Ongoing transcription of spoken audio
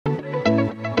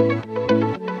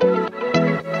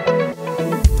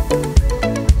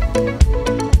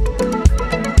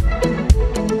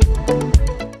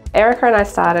Rebecca and I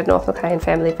started North Maclean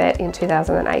Family Vet in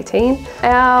 2018.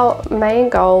 Our main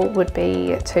goal would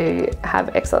be to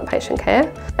have excellent patient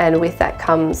care, and with that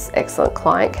comes excellent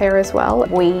client care as well.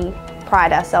 We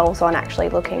pride ourselves on actually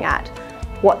looking at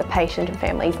what the patient and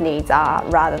family's needs are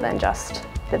rather than just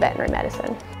the veterinary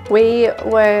medicine. We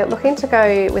were looking to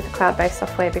go with cloud-based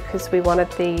software because we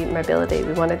wanted the mobility.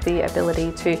 We wanted the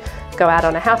ability to go out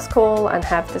on a house call and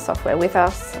have the software with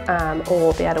us,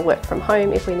 or be able to work from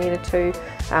home if we needed to,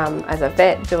 as a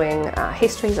vet doing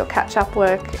histories or catch-up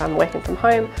work, working from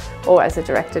home, or as a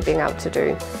director being able to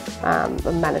do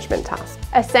management tasks.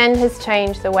 Ascend has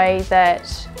changed the way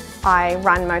that I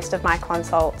run most of my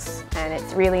consults, and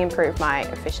it's really improved my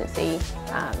efficiency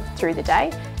through the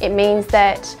day. It means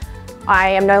that I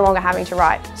am no longer having to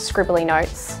write scribbly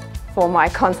notes for my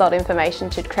consult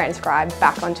information to transcribe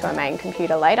back onto a main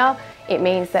computer later. It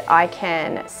means that I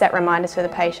can set reminders for the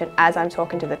patient as I'm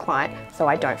talking to the client so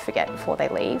I don't forget before they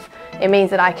leave. It means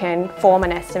that I can form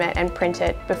an estimate and print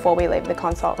it before we leave the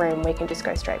consult room. We can just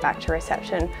go straight back to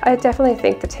reception. I definitely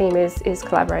think the team is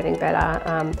collaborating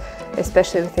better,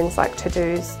 especially with things like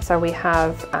to-dos. So we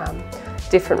have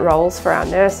different roles for our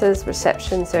nurses,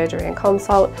 reception, surgery and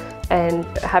consult, and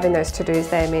having those to-dos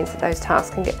there means that those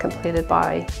tasks can get completed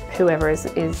by whoever is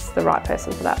the right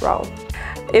person for that role.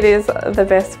 It is the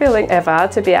best feeling ever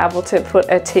to be able to put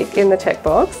a tick in the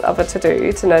checkbox of a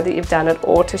to-do, to know that you've done it,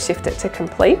 or to shift it to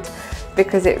complete,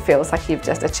 because it feels like you've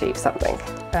just achieved something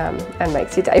and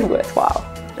makes your day worthwhile.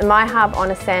 The My Hub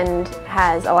on Ascend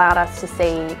has allowed us to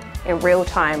see in real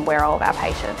time where all of our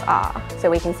patients are.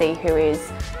 So we can see who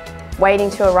is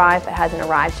waiting to arrive but hasn't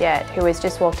arrived yet, who has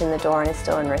just walked in the door and is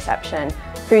still in reception,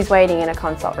 who's waiting in a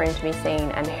consult room to be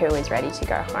seen, and who is ready to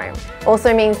go home.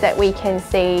 Also means that we can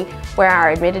see where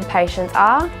our admitted patients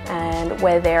are and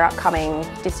where their upcoming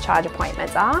discharge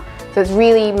appointments are. So it's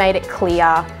really made it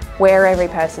clear where every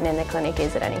person in the clinic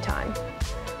is at any time.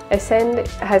 Ascend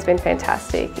has been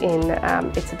fantastic in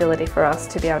its ability for us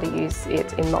to be able to use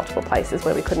it in multiple places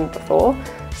where we couldn't before.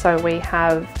 So we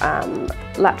have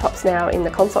laptops now in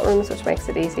the consult rooms, which makes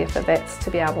it easier for vets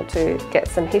to be able to get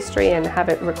some history and have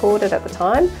it recorded at the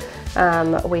time.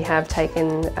 We have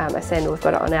taken Ascend, we've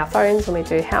got it on our phones when we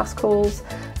do house calls,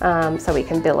 so we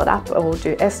can bill it up, or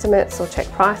do estimates or check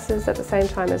prices at the same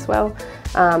time as well.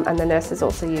 And the nurses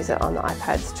also use it on the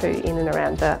iPads too, in and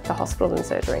around the hospital and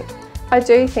surgery. I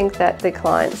do think that the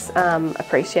clients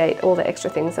appreciate all the extra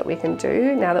things that we can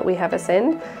do now that we have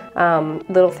Ascend.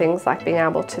 Little things like being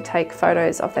able to take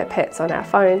photos of their pets on our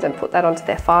phones and put that onto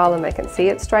their file and they can see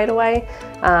it straight away.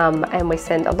 And we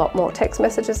send a lot more text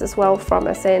messages as well from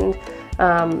Ascend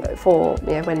for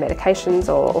when medications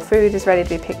or food is ready to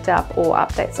be picked up, or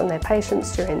updates on their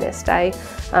patients during their stay.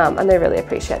 And they really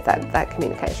appreciate that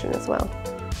communication as well.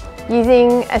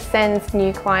 Using Ascend's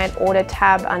new client order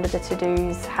tab under the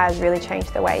to-dos has really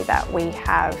changed the way that we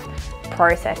have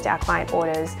processed our client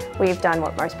orders. We've done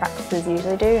what most practices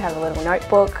usually do, have a little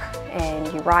notebook and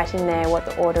you write in there what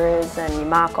the order is and you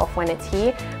mark off when it's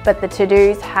here. But the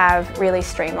to-dos have really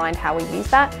streamlined how we use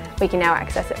that. We can now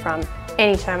access it from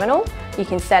any terminal, you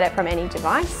can set it from any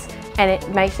device, and it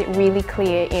makes it really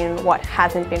clear in what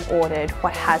hasn't been ordered,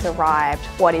 what has arrived,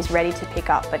 what is ready to pick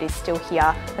up but is still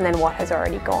here, and then what has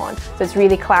already gone. So it's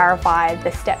really clarified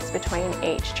the steps between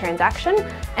each transaction,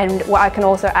 and I can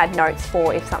also add notes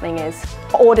for if something is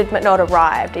ordered but not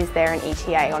arrived, is there an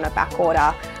ETA on a back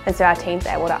order, and so our team's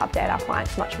able to update our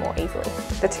clients much more easily.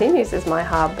 The team uses My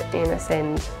Hub in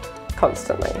Ascend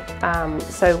constantly.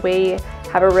 So we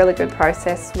have a really good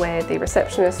process where the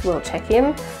receptionist will check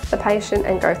in the patient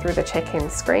and go through the check-in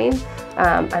screen,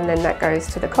 and then that goes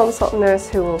to the consult nurse,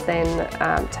 who will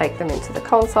then take them into the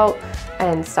consult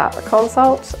and start the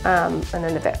consult, and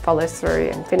then the vet follows through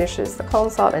and finishes the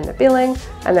consult and the billing,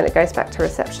 and then it goes back to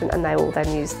reception and they will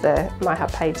then use the My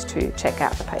Hub page to check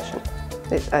out the patient.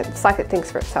 It's like it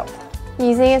thinks for itself.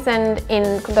 Using Ascend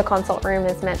in the consult room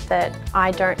has meant that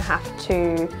I don't have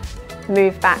to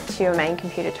move back to a main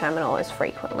computer terminal as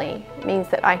frequently. It means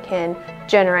that I can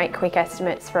generate quick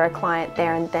estimates for a client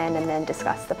there and then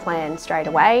discuss the plan straight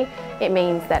away. It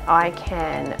means that I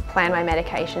can plan my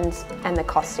medications and the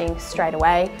costing straight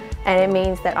away, and it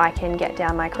means that I can get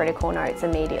down my critical notes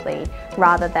immediately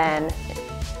rather than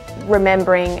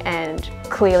remembering and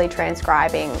clearly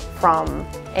transcribing from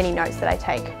any notes that I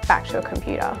take back to a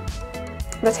computer.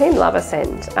 The team love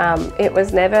Ascend. It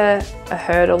was never a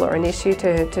hurdle or an issue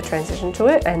to transition to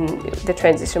it, and the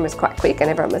transition was quite quick and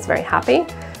everyone was very happy.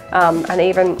 And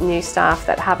even new staff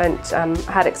that haven't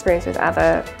had experience with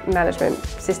other management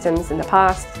systems in the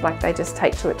past, like they just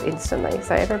take to it instantly,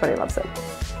 so everybody loves it.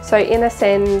 So in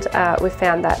Ascend, we've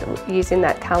found that using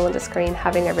that calendar screen,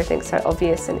 having everything so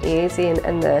obvious and easy,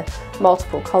 and the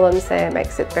multiple columns there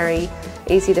makes it very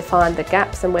easy to find the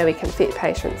gaps and where we can fit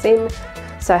patients in.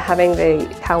 So having the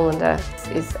calendar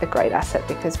is a great asset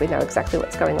because we know exactly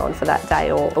what's going on for that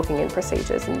day or booking in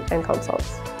procedures and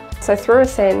consults. So through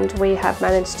Ascend, we have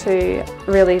managed to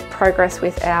really progress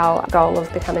with our goal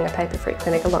of becoming a paper-free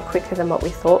clinic a lot quicker than what we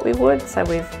thought we would. So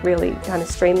we've really kind of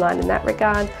streamlined in that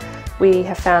regard. We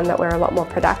have found that we're a lot more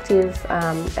productive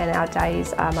and our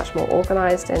days are much more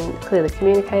organised and clearly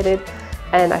communicated.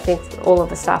 And I think all of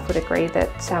the staff would agree that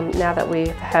now that we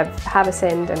have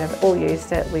Ascend and have all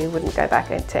used it, we wouldn't go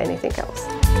back into anything else.